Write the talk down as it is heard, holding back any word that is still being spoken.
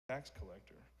tax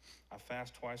collector. I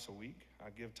fast twice a week. I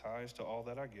give tithes to all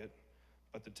that I get.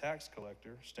 But the tax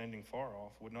collector, standing far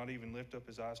off, would not even lift up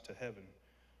his eyes to heaven,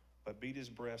 but beat his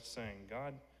breast, saying,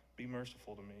 God, be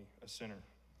merciful to me, a sinner.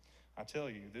 I tell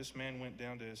you, this man went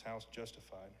down to his house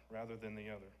justified rather than the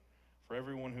other. For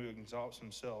everyone who exalts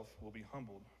himself will be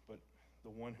humbled, but the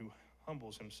one who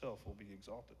humbles himself will be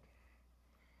exalted.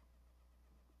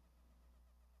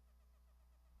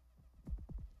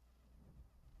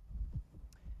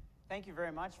 Thank you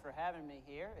very much for having me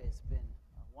here. It's been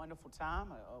a wonderful time,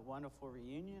 a wonderful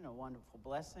reunion, a wonderful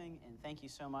blessing, and thank you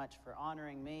so much for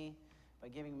honoring me by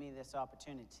giving me this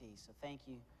opportunity. So thank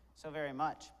you so very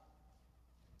much.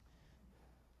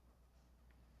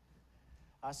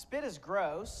 Spit is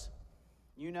gross.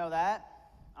 You know that.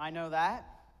 I know that.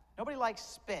 Nobody likes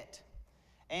spit.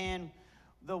 And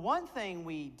the one thing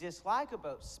we dislike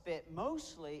about spit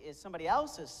mostly is somebody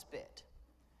else's spit.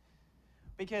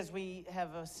 Because we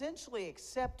have essentially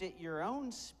accepted your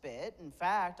own spit. In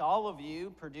fact, all of you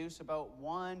produce about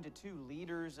 1 to 2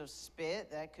 liters of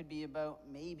spit. That could be about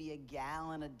maybe a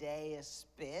gallon a day of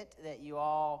spit that you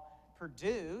all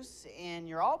produce. And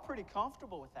you're all pretty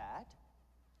comfortable with that.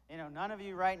 You know, none of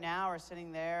you right now are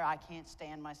sitting there, I can't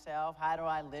stand myself. How do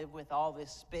I live with all this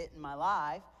spit in my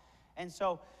life? And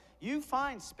so you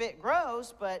find spit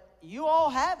gross, but you all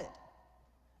have it.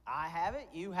 I have it,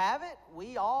 you have it.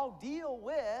 We all deal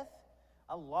with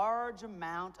a large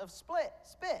amount of spit.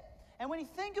 And when you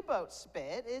think about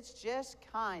spit, it's just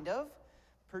kind of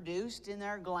produced in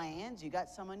our glands. You got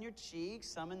some on your cheeks,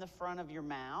 some in the front of your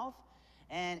mouth,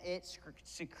 and it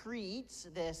secretes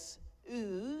this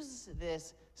ooze,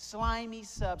 this slimy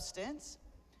substance,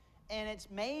 and it's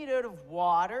made out of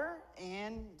water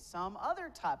and some other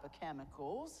type of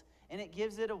chemicals, and it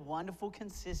gives it a wonderful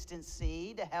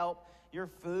consistency to help your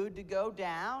food to go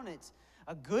down. It's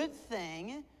a good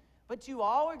thing, but you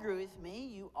all agree with me,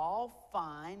 you all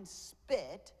find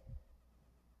spit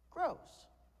gross.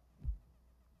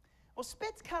 Well,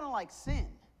 spit's kind of like sin.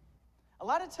 A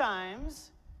lot of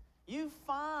times, you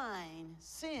find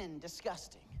sin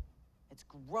disgusting. It's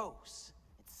gross.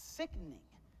 It's sickening.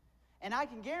 And I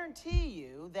can guarantee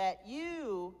you that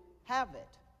you have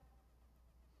it.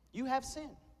 You have sin.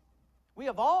 We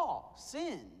have all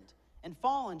sinned and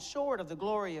fallen short of the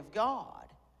glory of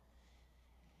God.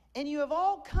 And you have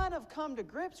all kind of come to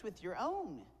grips with your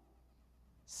own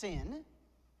sin.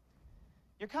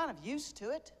 You're kind of used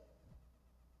to it.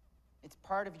 It's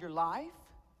part of your life.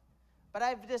 But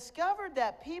I've discovered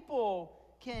that people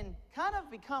can kind of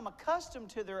become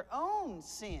accustomed to their own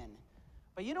sin.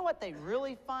 But you know what they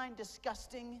really find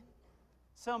disgusting?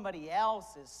 Somebody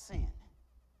else's sin.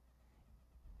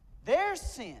 Their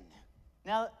sin.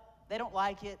 Now, they don't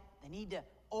like it. They need to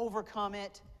overcome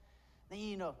it. They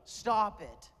need to stop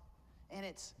it. And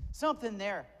it's something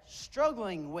they're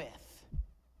struggling with.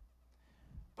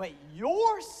 But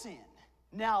your sin,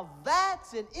 now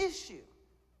that's an issue.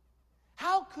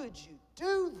 How could you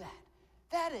do that?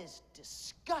 That is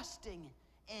disgusting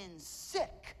and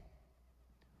sick.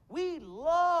 We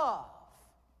love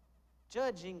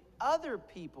judging other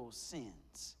people's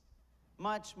sins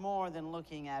much more than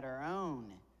looking at our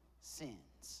own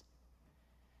sins.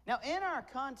 Now, in our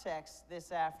context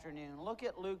this afternoon, look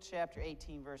at Luke chapter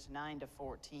 18, verse 9 to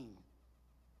 14.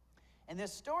 And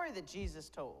this story that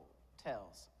Jesus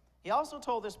tells, he also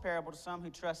told this parable to some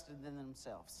who trusted in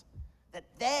themselves, that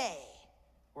they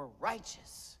were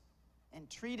righteous and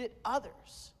treated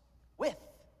others with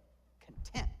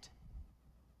contempt.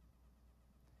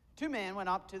 2 men went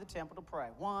up to the temple to pray,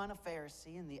 one a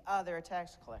Pharisee and the other a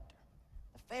tax collector.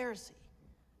 The Pharisee,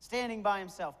 standing by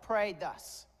himself, prayed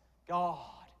thus, God,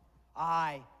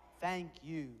 I thank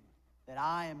you that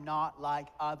I am not like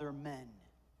other men,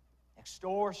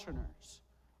 extortioners,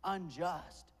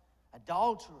 unjust,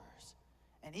 adulterers,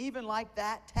 and even like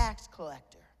that tax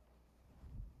collector.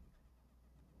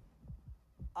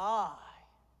 I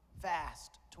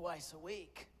fast twice a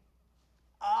week.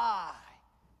 I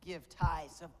give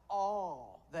tithes of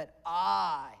all that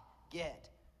I get.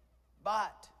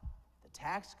 But the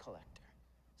tax collector,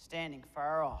 standing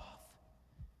far off,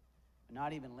 would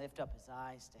not even lift up his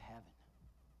eyes to heaven,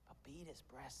 but beat his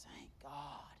breast, saying,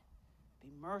 God,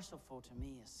 be merciful to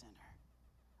me, a sinner.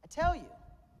 I tell you,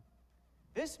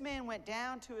 this man went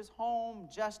down to his home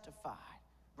justified,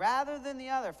 rather than the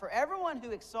other. For everyone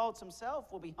who exalts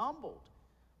himself will be humbled,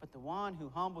 but the one who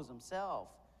humbles himself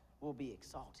will be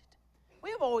exalted. We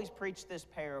have always preached this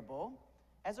parable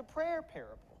as a prayer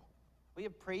parable. We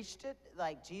have preached it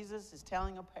like Jesus is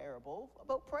telling a parable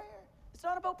about prayer. It's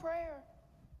not about prayer.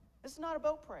 This is not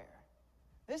about prayer.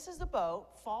 This is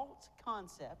about false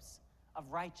concepts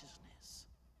of righteousness.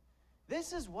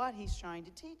 This is what he's trying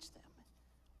to teach them.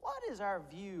 What is our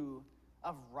view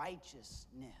of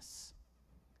righteousness?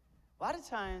 A lot of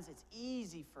times it's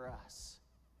easy for us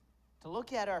to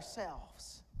look at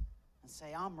ourselves and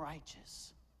say, I'm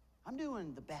righteous. I'm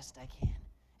doing the best I can,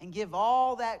 and give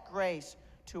all that grace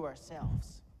to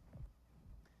ourselves.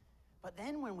 But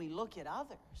then when we look at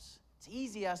others, it's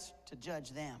easy us to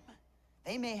judge them.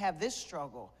 They may have this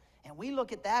struggle, and we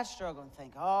look at that struggle and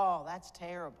think, oh, that's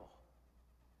terrible.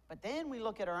 But then we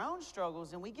look at our own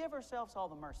struggles and we give ourselves all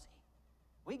the mercy.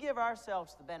 We give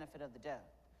ourselves the benefit of the doubt.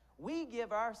 We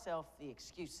give ourselves the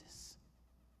excuses.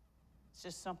 It's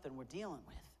just something we're dealing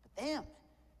with. But them,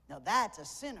 now that's a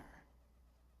sinner.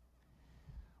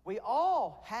 We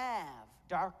all have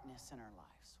darkness in our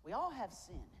lives. We all have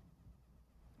sin.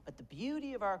 But the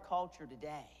beauty of our culture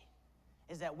today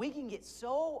is that we can get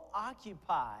so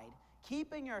occupied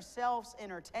keeping ourselves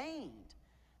entertained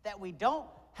that we don't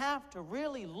have to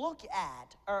really look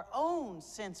at our own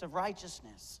sense of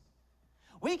righteousness.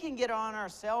 We can get on our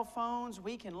cell phones,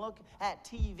 we can look at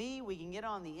TV, we can get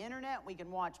on the internet, we can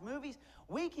watch movies.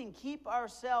 We can keep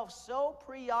ourselves so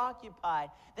preoccupied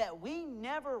that we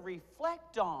never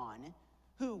reflect on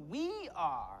who we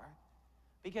are,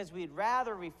 because we'd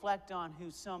rather reflect on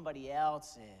who somebody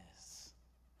else is.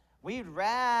 We'd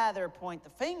rather point the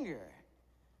finger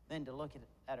than to look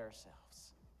at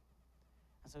ourselves.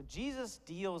 And so Jesus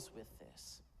deals with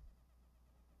this.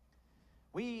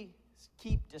 We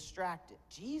keep distracted.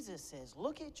 Jesus says,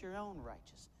 look at your own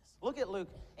righteousness. Look at Luke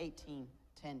 18,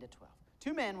 10 to 12.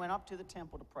 Two men went up to the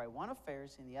temple to pray, one a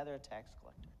Pharisee and the other a tax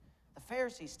collector. The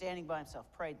Pharisee, standing by himself,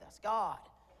 prayed thus, God,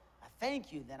 I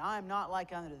thank you that I am not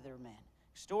like other men,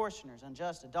 extortioners,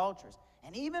 unjust, adulterers,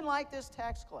 and even like this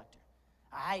tax collector.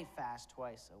 I fast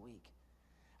twice a week.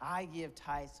 I give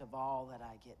tithes of all that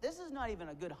I get. This is not even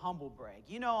a good humble brag.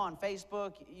 You know, on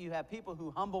Facebook, you have people who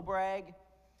humble brag.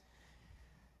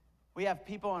 We have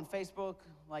people on Facebook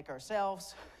like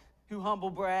ourselves who humble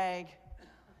brag.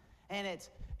 And it's,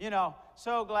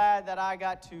 so glad that I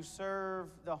got to serve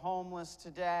the homeless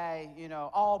today.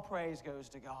 All praise goes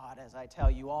to God as I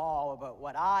tell you all about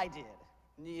what I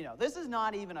did. This is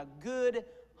not even a good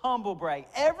humble brag.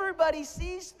 Everybody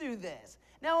sees through this.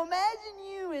 Now imagine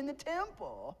you in the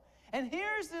temple, and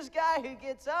here's this guy who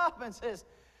gets up and says,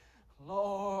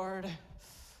 Lord,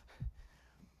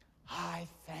 I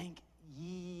thank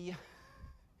ye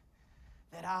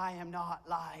that I am not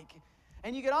like.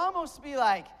 And you could almost be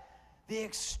like the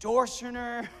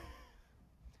extortioner,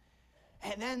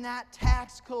 and then that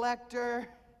tax collector.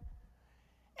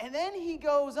 And then he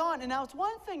goes on. And now it's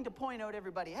one thing to point out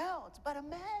everybody else, but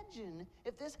imagine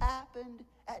if this happened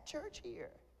at church here.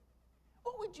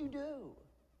 What would you do?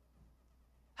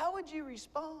 How would you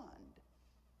respond?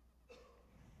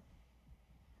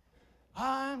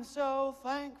 I'm so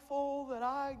thankful that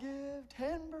I give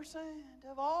 10%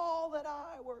 of all that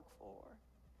I work for.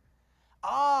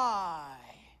 I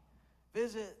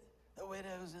visit the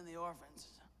widows and the orphans,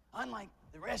 unlike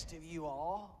the rest of you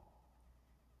all.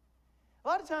 A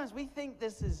lot of times we think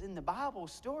this is in the Bible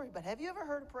story, but have you ever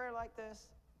heard a prayer like this?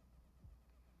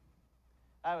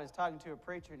 I was talking to a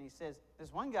preacher, and he says,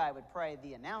 this one guy would pray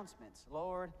the announcements.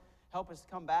 Lord, help us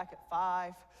come back at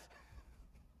 5.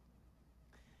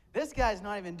 This guy's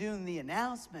not even doing the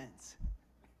announcements.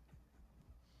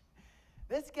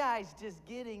 This guy's just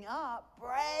getting up,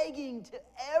 bragging to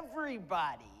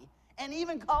everybody, and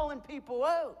even calling people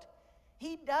out.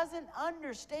 He doesn't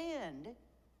understand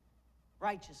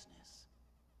righteousness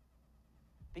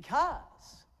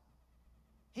because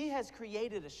he has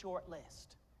created a short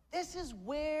list. This is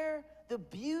where the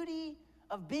beauty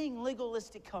of being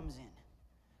legalistic comes in.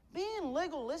 Being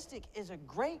legalistic is a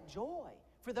great joy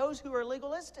for those who are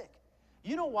legalistic.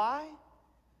 You know why?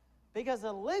 Because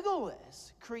a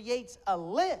legalist creates a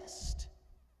list,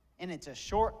 and it's a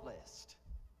short list.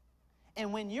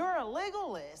 And when you're a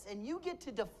legalist and you get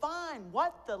to define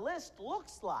what the list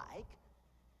looks like,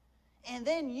 and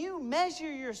then you measure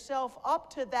yourself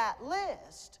up to that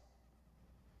list,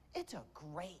 it's a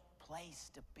great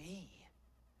place to be.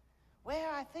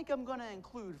 Well, I think I'm going to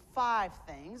include 5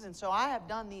 things. And so I have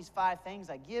done these 5 things.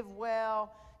 I give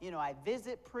well. I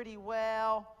visit pretty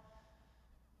well.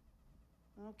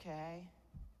 Okay.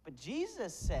 But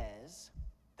Jesus says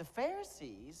the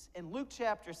Pharisees in Luke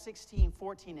chapter 16,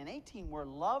 14, and 18 were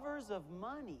lovers of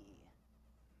money.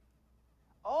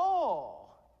 Oh,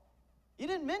 you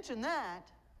didn't mention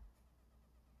that.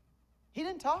 He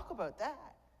didn't talk about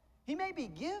that. He may be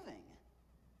giving,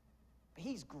 but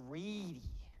he's greedy.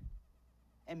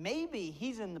 And maybe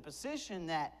he's in the position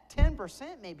that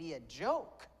 10% may be a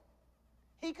joke.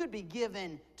 He could be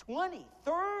given 20,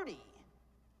 30.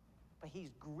 but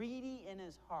he's greedy in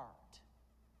his heart.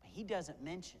 But he doesn't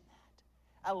mention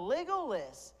that. A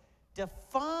legalist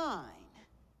define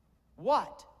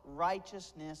what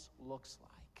righteousness looks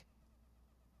like.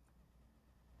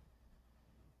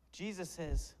 Jesus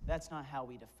says that's not how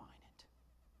we define it.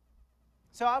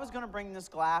 So I was going to bring this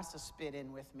glass of spit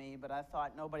in with me, but I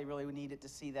thought nobody really needed to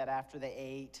see that after they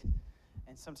ate.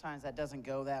 And sometimes that doesn't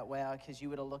go that well, because you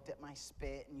would have looked at my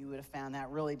spit and you would have found that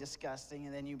really disgusting.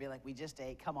 And then you'd be like, we just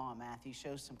ate. Come on, Matthew,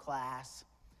 show some class.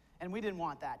 And we didn't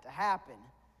want that to happen.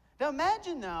 Now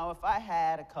imagine, though, if I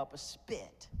had a cup of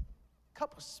spit. A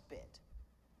cup of spit.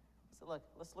 So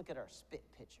let's look at our spit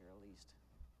picture at least.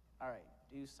 All right,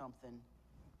 do something.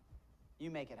 You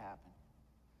make it happen.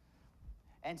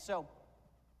 And so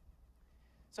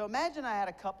imagine I had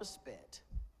a cup of spit.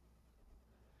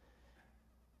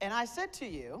 And I said to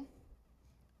you,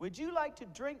 would you like to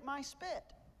drink my spit?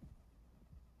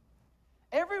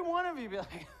 Every one of you would be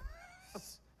like,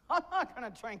 I'm not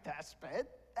going to drink that spit.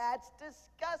 That's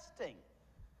disgusting.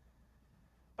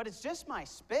 But it's just my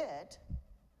spit.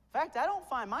 In fact, I don't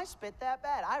find my spit that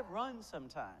bad. I run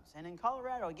sometimes. And in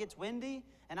Colorado, it gets windy,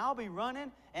 and I'll be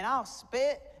running, and I'll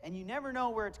spit, and you never know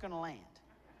where it's going to land.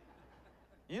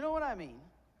 You know what I mean?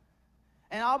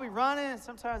 And I'll be running, and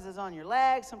sometimes it's on your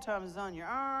leg, sometimes it's on your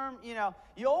arm. You know,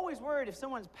 you're always worried if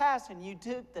someone's passing, you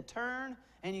took the turn,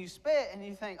 and you spit, and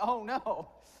you think, oh no,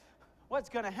 what's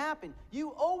going to happen?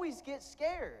 You always get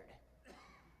scared.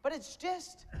 But it's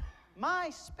just my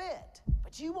spit,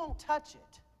 but you won't touch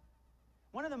it.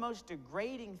 One of the most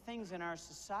degrading things in our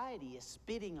society is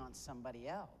spitting on somebody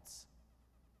else.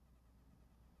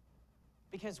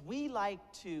 Because we like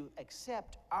to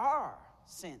accept our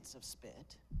sense of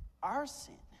spit, our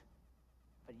sin,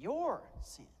 but your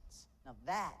sins, now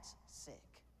that's sick.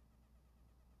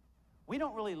 We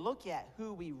don't really look at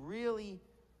who we really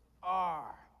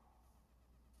are.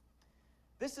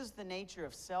 This is the nature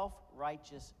of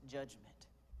self-righteous judgment.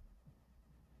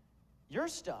 Your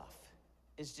stuff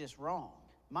is just wrong.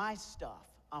 My stuff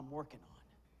I'm working on.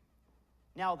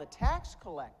 Now the tax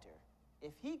collector,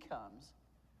 if he comes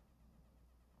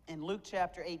in Luke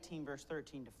chapter 18, verse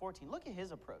 13 to 14, look at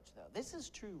his approach though. This is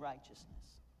true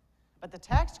righteousness. But the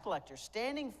tax collector,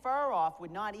 standing far off,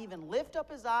 would not even lift up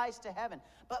his eyes to heaven,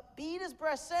 but beat his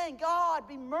breast, saying, God,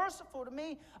 be merciful to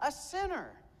me, a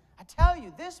sinner. I tell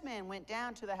you, this man went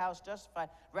down to the house justified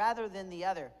rather than the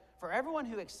other. For everyone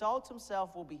who exalts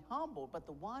himself will be humbled, but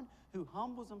the one who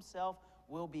humbles himself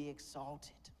will be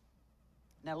exalted.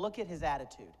 Now look at his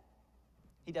attitude.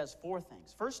 He does four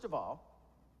things. First of all,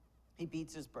 he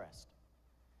beats his breast.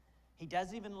 He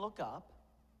doesn't even look up.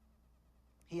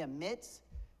 He admits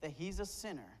that he's a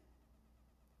sinner,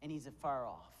 and he's afar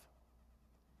off.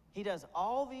 He does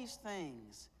all these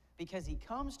things because he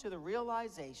comes to the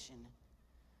realization,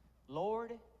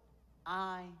 Lord,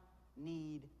 I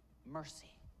need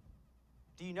mercy.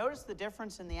 Do you notice the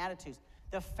difference in the attitudes?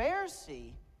 The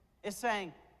Pharisee is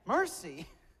saying, mercy,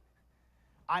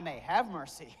 I may have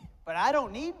mercy, but I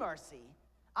don't need mercy.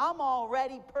 I'm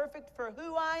already perfect for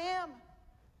who I am.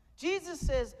 Jesus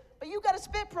says, but you got a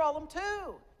spit problem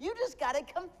too. You just got to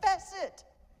confess it.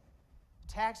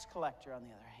 Tax collector, on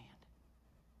the other hand,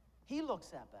 he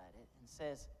looks up at it and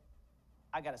says,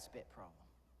 I got a spit problem.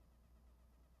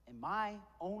 And my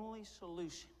only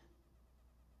solution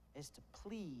is to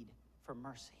plead for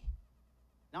mercy.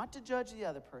 Not to judge the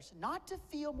other person, not to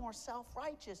feel more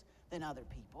self-righteous than other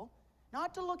people,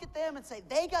 not to look at them and say,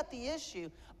 they got the issue,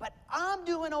 but I'm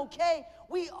doing okay.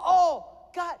 We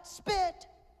all got spit.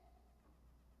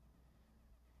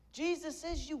 Jesus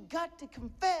says you got to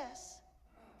confess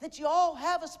that you all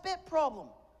have a spit problem.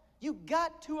 You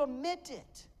got to admit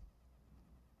it.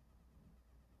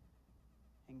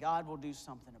 And God will do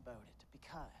something about it,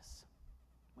 because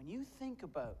when you think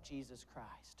about Jesus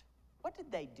Christ, what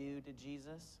did they do to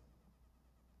Jesus?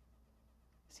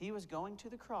 As he was going to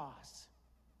the cross,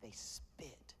 they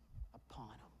spit upon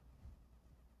him.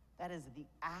 That is the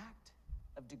act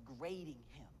of degrading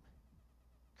him.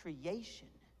 Creation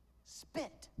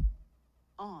spit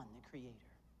on the Creator.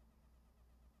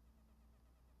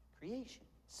 Creation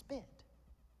spit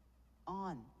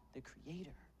on the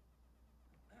Creator.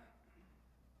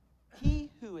 He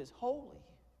who is holy,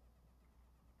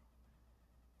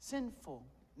 sinful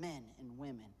men and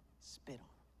women spit on.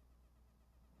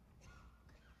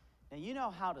 Now, you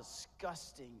know how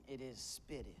disgusting it is,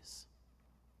 spit is.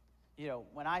 You know,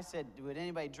 when I said, would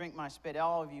anybody drink my spit,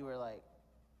 all of you were like,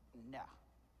 no.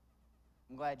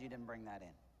 I'm glad you didn't bring that in.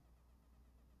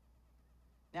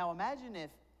 Now, imagine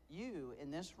if you, in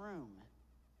this room,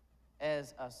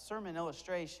 as a sermon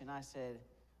illustration, I said,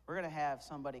 we're going to have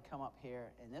somebody come up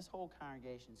here, and this whole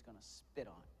congregation is going to spit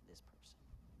on this person.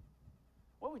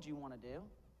 What would you want to do?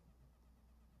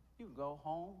 You would go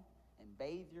home and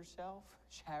bathe yourself,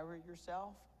 shower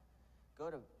yourself, go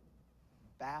to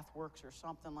Bathworks or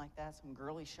something like that, some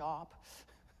girly shop,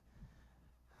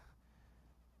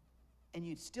 and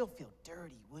you'd still feel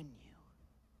dirty, wouldn't you?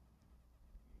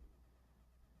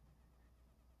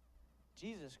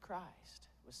 Jesus Christ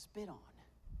was spit on,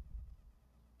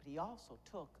 but he also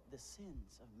took the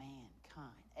sins of mankind.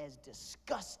 As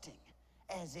disgusting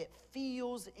as it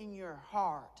feels in your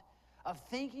heart of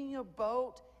thinking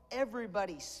about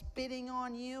everybody spitting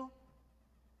on you,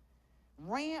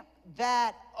 ramp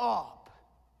that up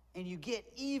and you get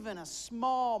even a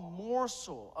small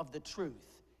morsel of the truth.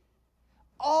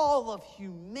 All of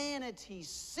humanity's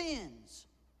sins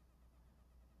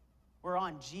were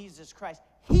on Jesus Christ.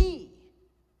 He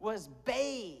was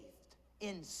bathed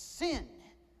in sin.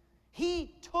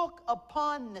 He took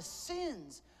upon the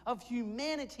sins of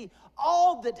humanity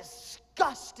all the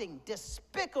disgusting,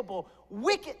 despicable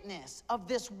wickedness of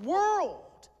this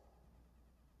world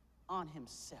on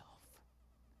himself.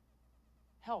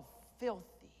 How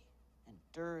filthy and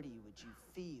dirty would you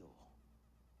feel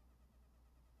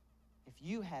if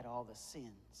you had all the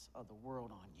sins of the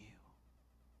world on you?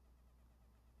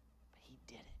 But he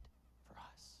did it for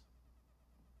us.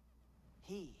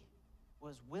 He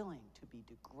was willing to be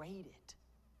degraded,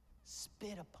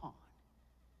 spit upon.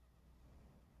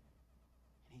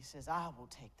 And he says, I will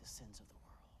take the sins of the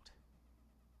world.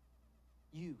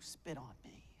 You spit on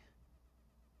me.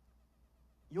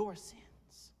 Your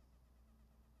sins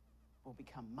will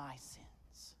become my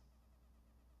sins.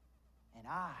 And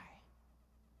I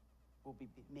will be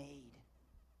made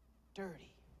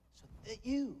dirty so that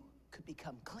you could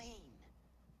become clean.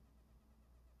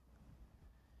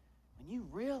 When you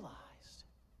realize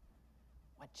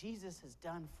what Jesus has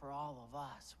done for all of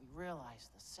us, we realize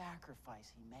the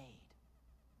sacrifice he made.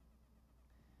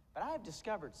 But I have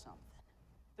discovered something.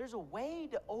 There's a way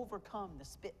to overcome the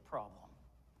spit problem,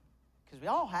 because we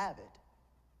all have it.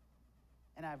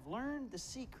 And I've learned the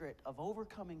secret of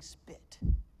overcoming spit. And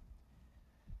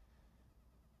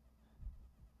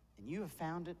you have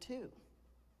found it too.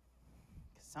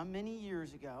 Because some many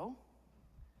years ago,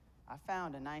 I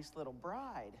found a nice little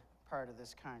bride part of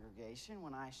this congregation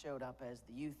when I showed up as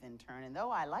the youth intern. And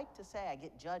though I like to say I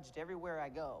get judged everywhere I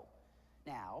go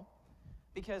now,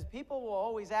 because people will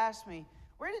always ask me,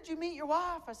 where did you meet your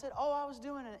wife? I said, oh, I was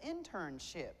doing an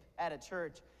internship at a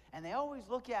church. And they always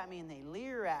look at me and they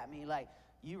leer at me like,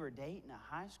 you were dating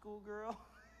a high school girl?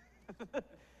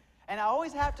 And I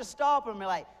always have to stop them and be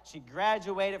like, she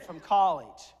graduated from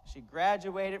college. She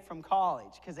graduated from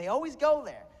college. Because they always go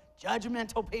there,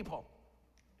 judgmental people.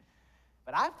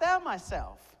 But I found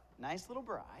myself a nice little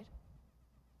bride.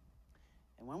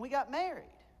 And when we got married,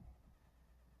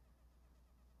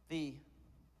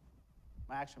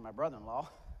 my brother-in-law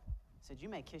said, you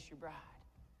may kiss your bride.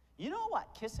 You know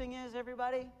what kissing is,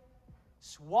 everybody?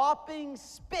 Swapping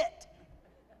spit.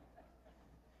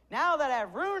 Now that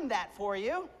I've ruined that for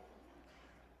you,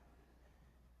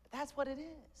 that's what it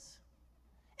is.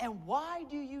 And why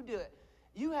do you do it?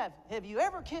 Have you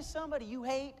ever kissed somebody you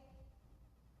hate?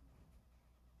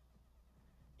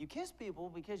 You kiss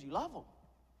people because you love them.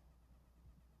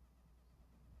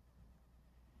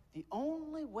 The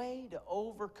only way to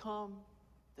overcome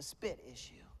the spit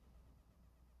issue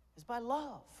is by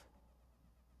love.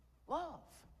 Love.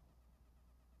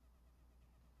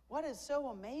 What is so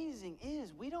amazing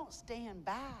is we don't stand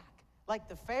back like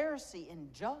the Pharisee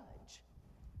and judge.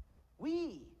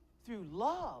 We, through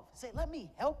love, say, let me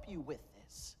help you with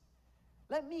this.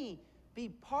 Let me be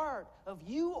part of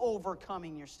you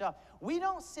overcoming your stuff. We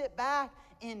don't sit back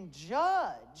and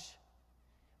judge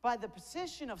by the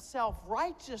position of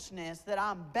self-righteousness that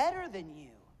I'm better than you.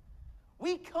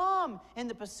 We come in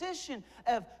the position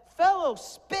of fellow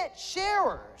spit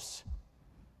sharers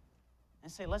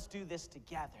and say, let's do this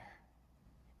together.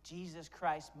 Jesus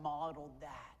Christ modeled that.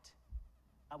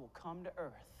 I will come to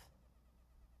earth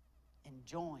and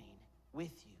join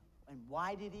with you. And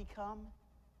why did he come?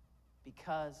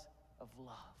 Because of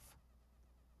love.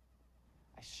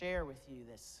 I share with you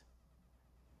this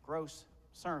gross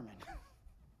sermon,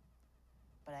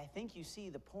 but I think you see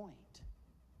the point.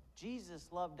 Jesus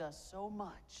loved us so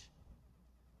much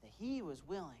that he was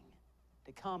willing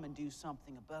to come and do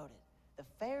something about it.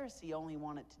 The Pharisee only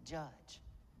wanted to judge.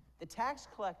 The tax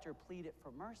collector pleaded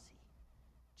for mercy.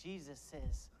 Jesus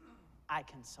says, I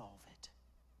can solve it.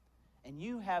 And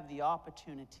you have the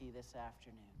opportunity this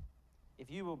afternoon. If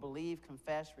you will believe,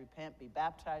 confess, repent, be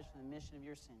baptized for the remission of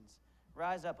your sins,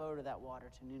 rise up out of that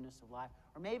water to newness of life.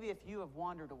 Or maybe if you have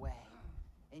wandered away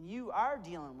and you are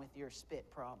dealing with your spit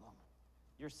problem,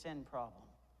 your sin problem,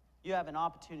 You have an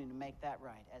opportunity to make that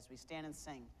right as we stand and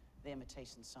sing the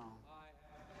invitation song.